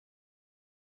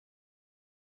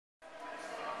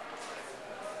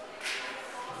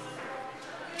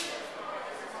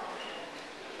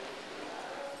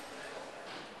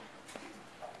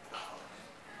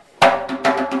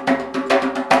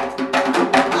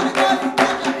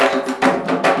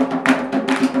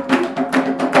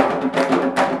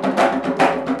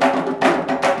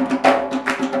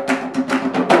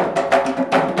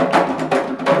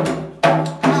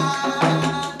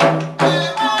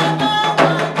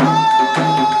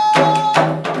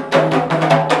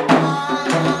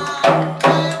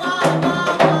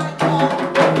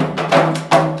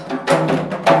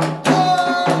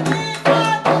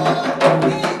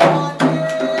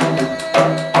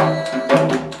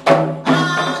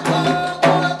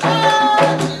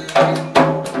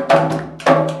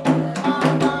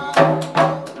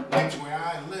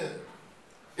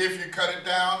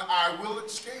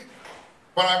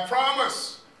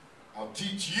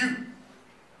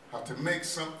to make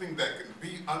something that can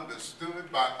be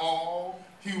understood by all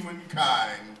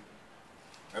humankind.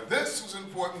 Now this was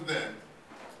important then,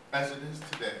 as it is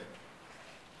today.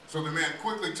 So the man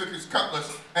quickly took his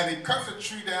cutlass and he cut the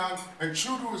tree down, and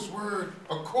true to his word,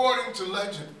 according to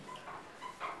legend,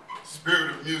 the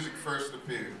spirit of music first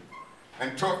appeared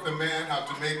and taught the man how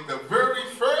to make the very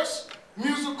first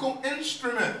musical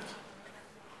instrument.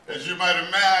 As you might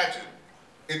imagine,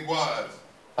 it was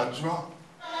a drum.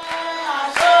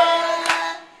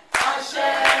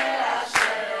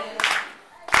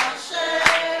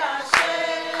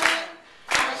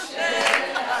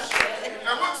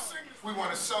 We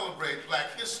want to celebrate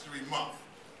Black History Month,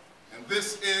 and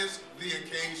this is the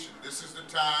occasion, this is the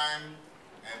time,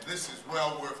 and this is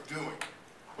well worth doing.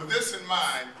 With this in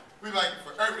mind, we'd like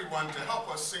for everyone to help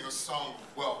us sing a song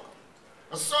of welcome,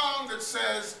 a song that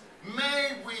says,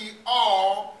 may we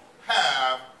all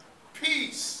have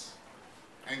peace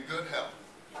and good health.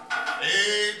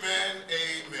 Amen,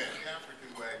 amen. The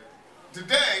African way.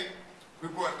 Today, we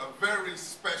brought a very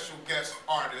special guest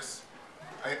artist,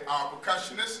 our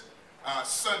percussionist,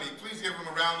 Sonny. Please give him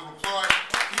a round of applause.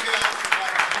 He hails from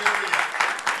Nigeria.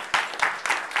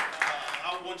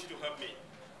 I want you to help me.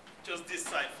 Just this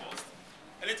side first.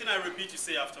 Anything I repeat, you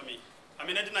say after me. I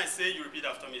mean, anything I say, you repeat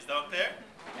after me. Is that clear?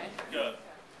 Okay. Good.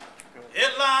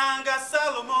 Elanga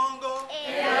Salomongo.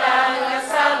 Elanga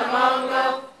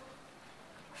Salomongo.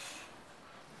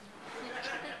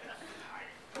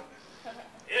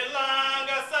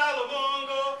 Elanga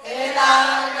Salomongo.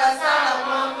 Elanga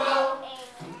Salomongo.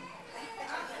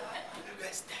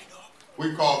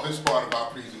 We call this part of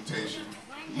our presentation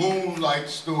Moonlight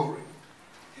Story.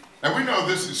 Now we know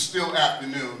this is still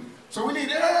afternoon, so we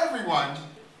need everyone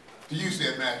to use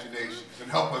their imaginations and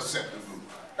help us set the mood.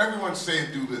 Everyone say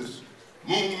and do this.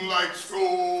 Moonlight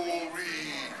Story.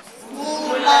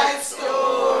 Moonlight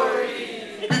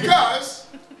Story. Because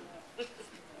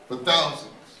for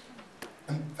thousands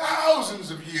and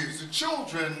thousands of years, the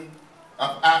children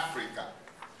of Africa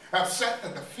have sat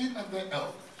at the feet of their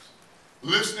elders,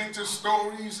 listening to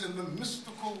stories in the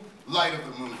mystical light of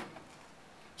the moon.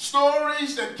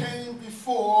 Stories that came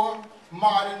before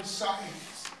modern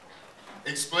science,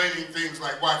 explaining things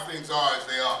like why things are as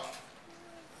they are,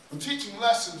 and teaching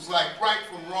lessons like right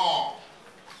from wrong,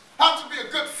 how to be a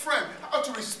good friend, how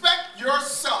to respect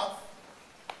yourself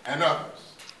and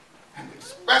others, and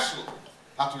especially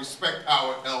how to respect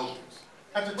our elders,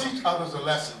 and to teach others a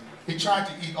lesson. He tried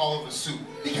to eat all of the soup.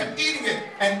 He kept eating it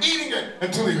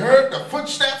until he heard the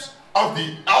footsteps of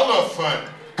the elephant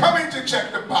coming to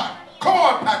check the pot. Come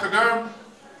on, pachyderm.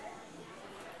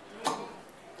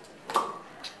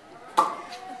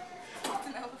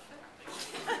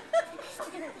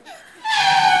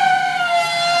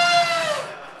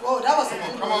 Whoa, that was a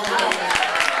good Come on.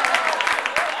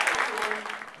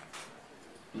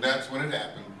 And that's when it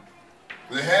happened.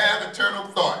 The hair of eternal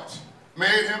thoughts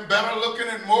made him better looking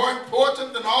and more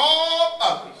important than all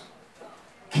others,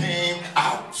 came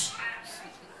out.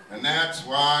 And that's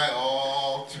why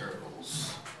all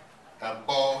turtles have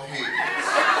bald heads.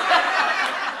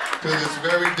 To this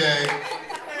very day,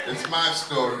 it's my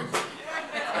story,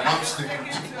 and I'm sticking to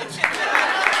it.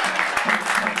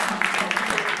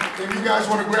 If you guys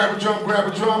want to grab a drum, grab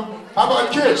a drum. How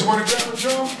about kids? You want to grab a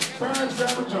drum? Parents,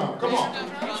 grab a drum. Come on.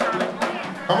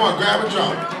 Come on, grab a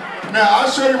drum. Now,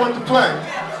 I'll show you what to play.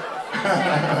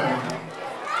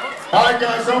 All right,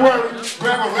 guys, don't worry.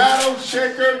 Grab a rattle,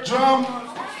 shaker, drum.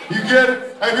 You get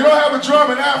it? And if you don't have a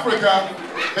drum in Africa,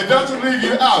 it doesn't leave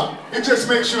you out. It just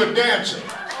makes you a dancer.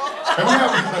 And we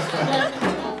have